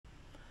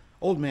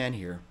Old man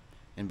here,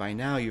 and by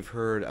now you've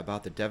heard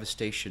about the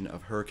devastation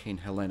of Hurricane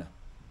Helene.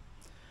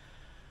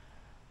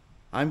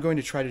 I'm going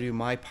to try to do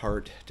my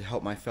part to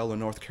help my fellow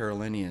North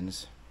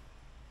Carolinians,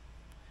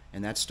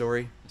 and that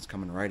story is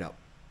coming right up.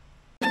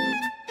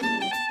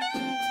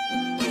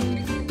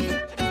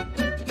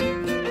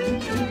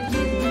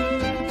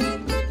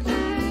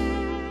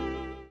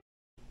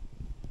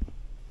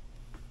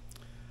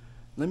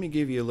 Let me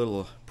give you a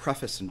little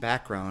preface and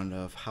background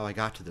of how I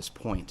got to this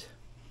point.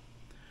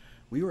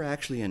 We were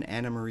actually in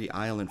Anna Marie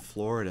Island,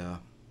 Florida,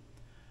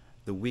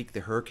 the week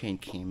the hurricane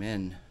came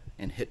in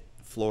and hit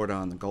Florida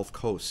on the Gulf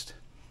Coast.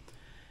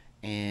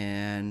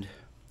 And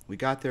we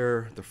got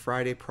there the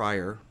Friday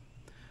prior,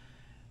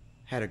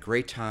 had a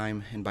great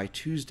time, and by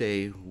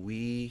Tuesday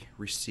we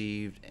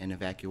received an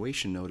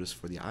evacuation notice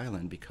for the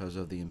island because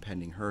of the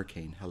impending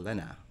hurricane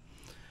Helene.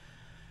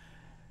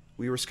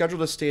 We were scheduled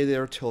to stay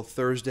there till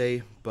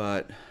Thursday,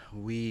 but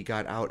we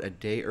got out a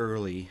day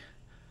early,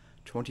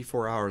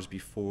 24 hours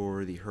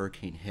before the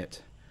hurricane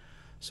hit.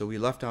 So we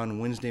left on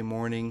Wednesday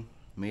morning,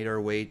 made our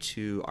way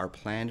to our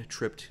planned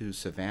trip to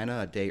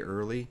Savannah a day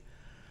early,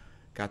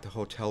 got the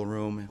hotel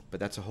room, but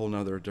that's a whole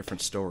nother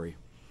different story.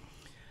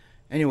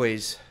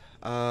 Anyways,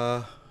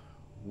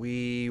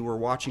 we were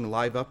watching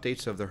live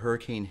updates of the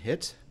hurricane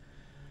hit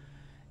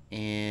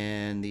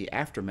and the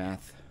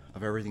aftermath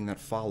of everything that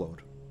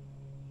followed.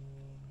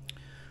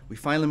 We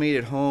finally made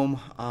it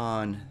home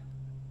on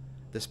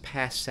this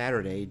past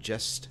Saturday,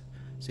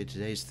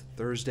 today's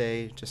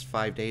Thursday, just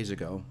 5 days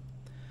ago,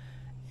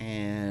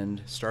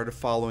 and started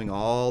following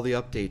all the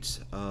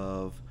updates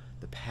of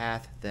the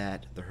path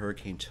that the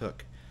hurricane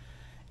took,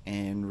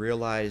 and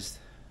realized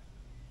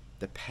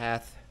the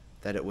path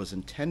that it was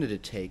intended to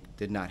take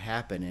did not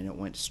happen, and it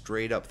went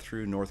straight up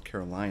through North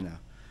Carolina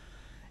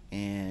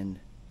and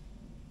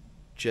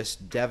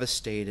just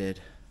devastated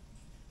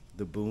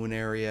the Boone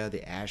area,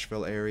 the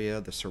Asheville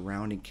area, the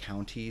surrounding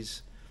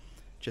counties.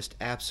 Just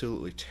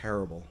absolutely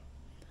terrible.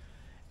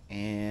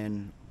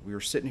 And we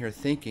were sitting here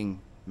thinking,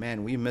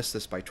 man, we missed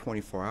this by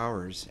 24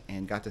 hours,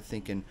 and got to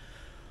thinking,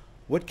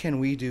 what can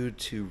we do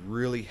to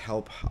really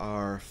help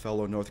our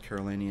fellow North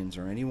Carolinians,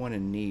 or anyone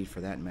in need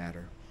for that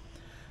matter?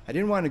 I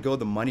didn't want to go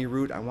the money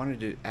route. I wanted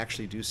to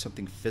actually do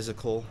something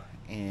physical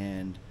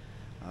and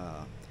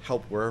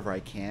help wherever I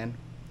can.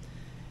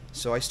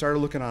 So I started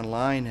looking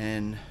online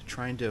and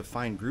trying to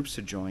find groups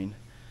to join,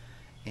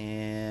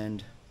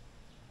 and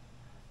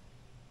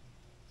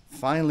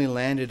finally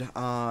landed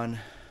on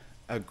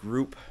a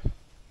group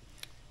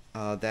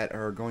that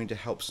are going to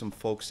help some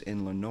folks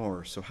in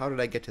Lenoir. So how did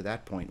I get to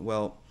that point?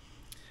 Well,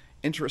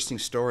 interesting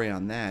story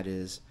on that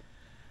is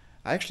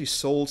I actually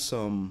sold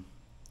some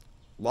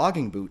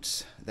logging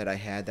boots that I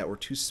had that were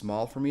too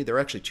small for me. They're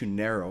actually too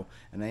narrow,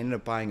 and I ended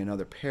up buying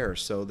another pair.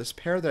 So this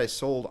pair that I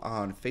sold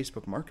on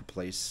Facebook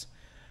Marketplace,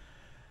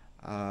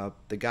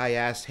 the guy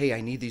asked, hey,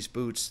 I need these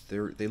boots.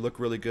 They look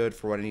really good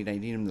for what I need. I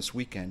need them this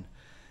weekend.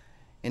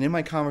 And in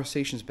my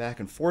conversations back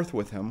and forth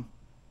with him,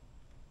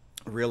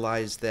 I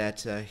realized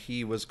that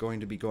he was going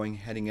to be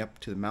heading up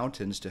to the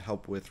mountains to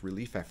help with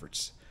relief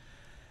efforts.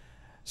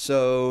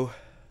 So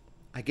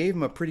I gave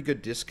him a pretty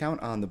good discount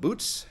on the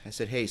boots. I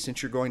said, hey,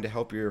 since you're going to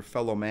help your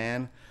fellow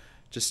man,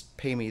 just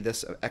pay me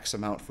this X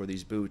amount for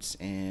these boots.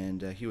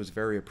 And he was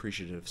very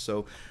appreciative.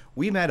 So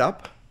we met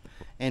up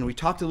and we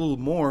talked a little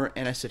more,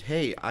 and I said,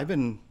 hey, I've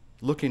been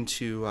looking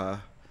to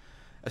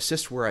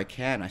assist where I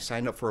can. I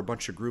signed up for a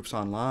bunch of groups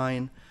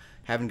online,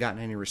 haven't gotten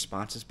any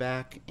responses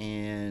back.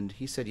 And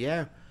he said,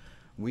 yeah,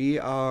 we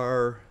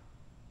are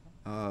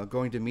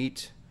going to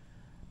meet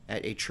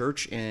at a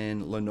church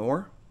in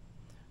Lenoir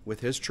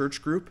with his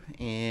church group,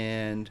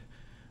 and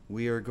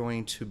we are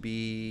going to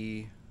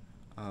be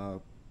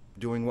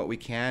doing what we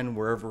can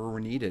wherever we're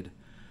needed.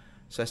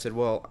 So I said,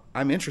 well,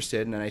 I'm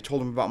interested, and I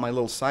told him about my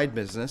little side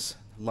business,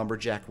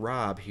 Lumberjack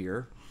Rob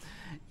here,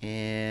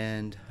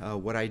 and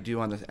what I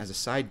do as a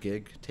side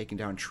gig, taking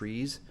down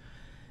trees.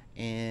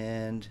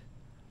 And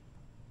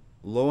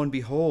lo and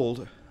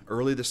behold,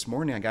 early this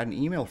morning I got an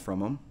email from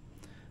them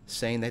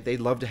saying that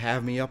they'd love to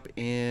have me up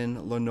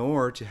in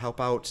Lenoir to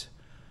help out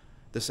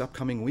this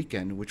upcoming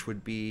weekend, which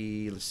would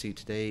be, let's see,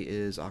 today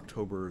is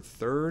October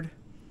 3rd,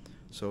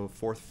 so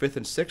 4th, 5th,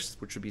 and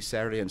 6th, which would be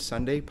Saturday and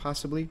Sunday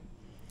possibly.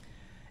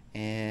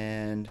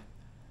 And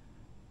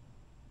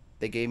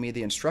they gave me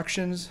the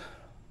instructions,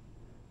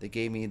 they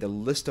gave me the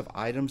list of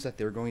items that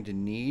they're going to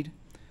need,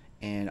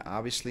 and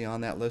obviously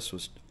on that list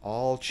was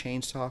all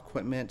chainsaw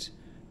equipment,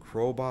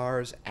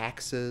 crowbars,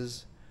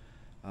 axes,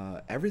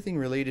 everything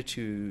related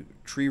to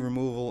tree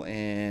removal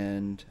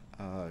and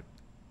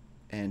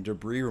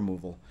debris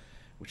removal,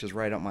 which is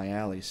right up my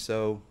alley.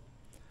 So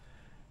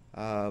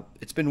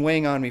it's been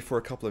weighing on me for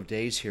a couple of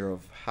days here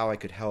of how I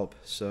could help.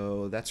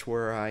 So that's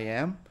where I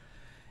am.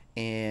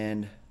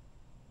 And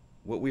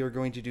what we are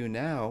going to do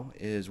now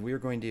is we are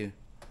going to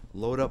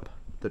load up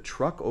the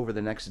truck over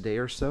the next day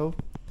or so.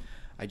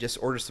 I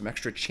just ordered some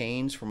extra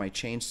chains for my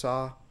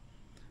chainsaw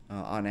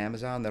on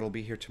Amazon. That'll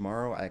be here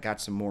tomorrow. I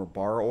got some more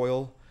bar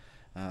oil.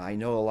 I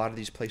know a lot of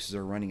these places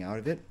are running out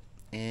of it,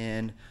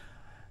 and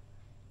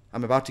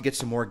I'm about to get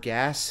some more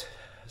gas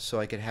so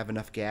I could have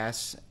enough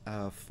gas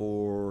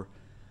for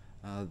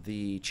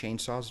the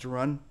chainsaws to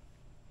run.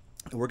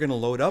 We're going to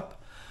load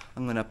up.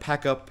 I'm going to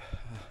pack up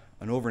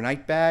an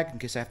overnight bag in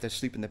case I have to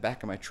sleep in the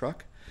back of my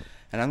truck.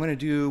 And I'm going to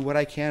do what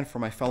I can for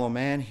my fellow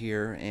man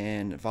here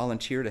and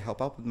volunteer to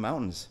help out with the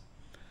mountains.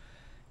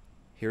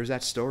 Here's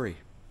that story.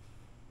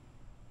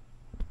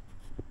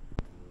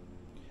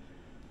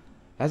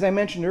 As I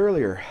mentioned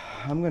earlier,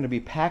 I'm going to be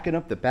packing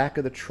up the back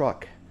of the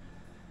truck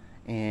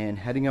and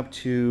heading up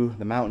to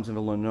the mountains of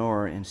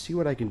Lenore and see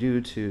what I can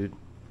do to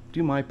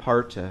do my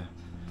part to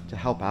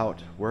help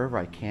out wherever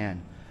I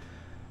can.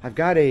 I've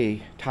got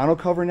a tonneau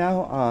cover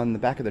now on the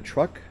back of the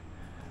truck,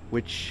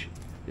 which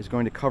is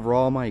going to cover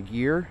all my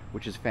gear,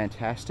 which is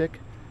fantastic.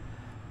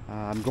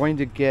 I'm going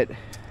to get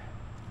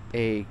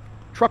a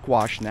truck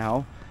wash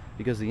now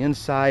because the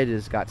inside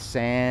has got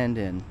sand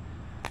and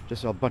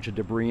just a bunch of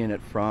debris in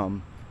it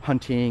from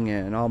hunting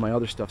and all my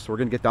other stuff. So we're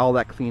going to get all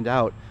that cleaned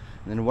out.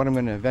 And then what I'm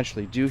going to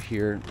eventually do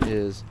here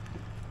is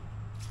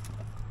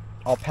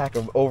I'll pack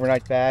an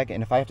overnight bag,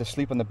 and if I have to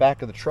sleep in the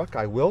back of the truck,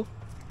 I will.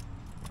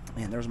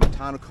 And there's my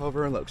tonneau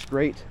cover. It looks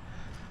great.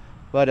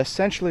 But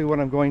essentially what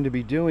I'm going to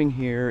be doing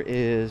here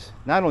is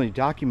not only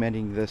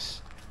documenting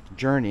this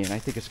journey, and I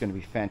think it's going to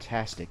be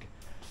fantastic,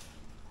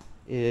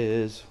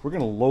 is we're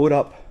going to load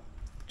up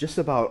just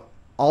about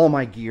all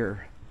my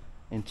gear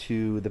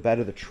into the bed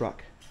of the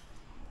truck.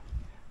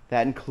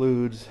 That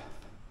includes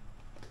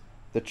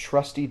the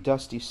trusty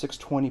dusty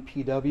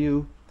 620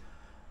 PW.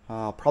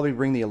 I'll probably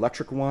bring the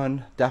electric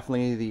one,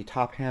 definitely the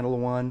top handle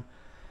one,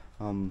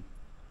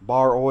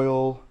 bar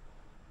oil,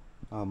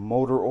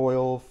 motor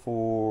oil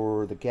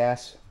for the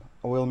gas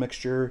oil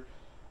mixture,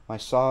 my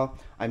saw.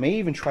 I may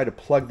even try to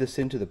plug this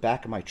into the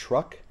back of my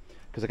truck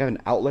because I got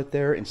an outlet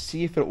there and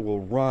see if it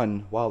will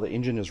run while the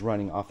engine is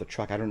running off the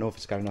truck. I don't know if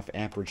it's got enough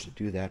amperage to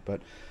do that,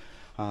 but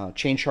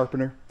chain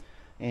sharpener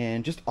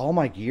and just all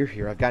my gear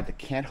here. I've got the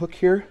cant hook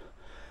here.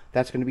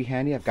 That's going to be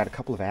handy. I've got a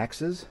couple of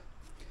axes.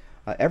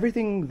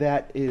 Everything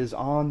that is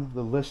on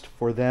the list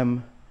for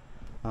them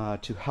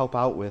to help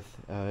out with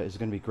is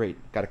going to be great.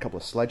 Got a couple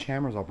of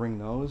sledgehammers. I'll bring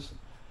those.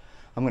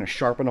 I'm going to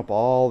sharpen up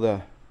all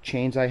the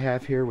chains I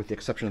have here with the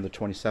exception of the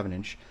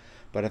 27-inch.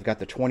 But I've got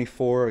the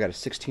 24, I've got a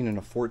 16 and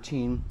a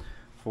 14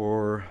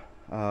 for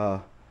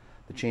the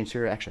chains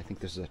here. Actually, I think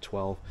this is a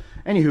 12.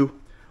 Anywho,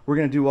 we're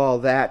going to do all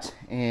that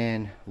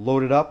and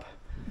load it up.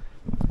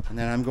 And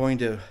then I'm going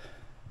to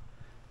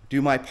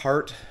do my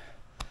part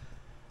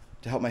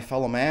to help my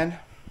fellow man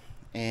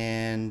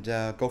and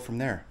go from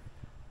there.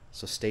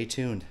 So stay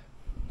tuned.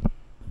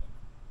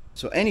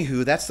 So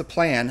anywho, that's the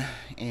plan,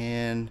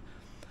 and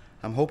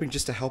I'm hoping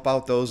just to help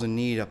out those in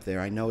need up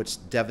there. I know it's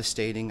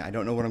devastating. I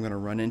don't know what I'm going to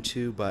run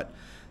into, but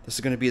this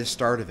is going to be the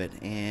start of it,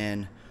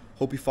 and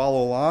hope you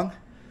follow along.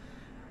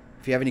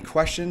 If you have any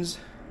questions,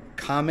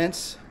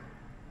 comments,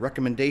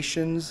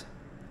 recommendations,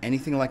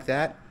 anything like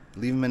that,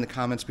 leave them in the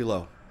comments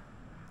below.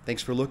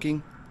 Thanks for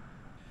looking.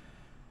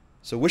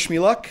 So wish me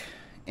luck,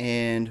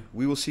 and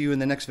we will see you in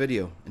the next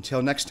video.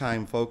 Until next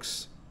time,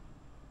 folks,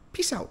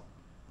 peace out.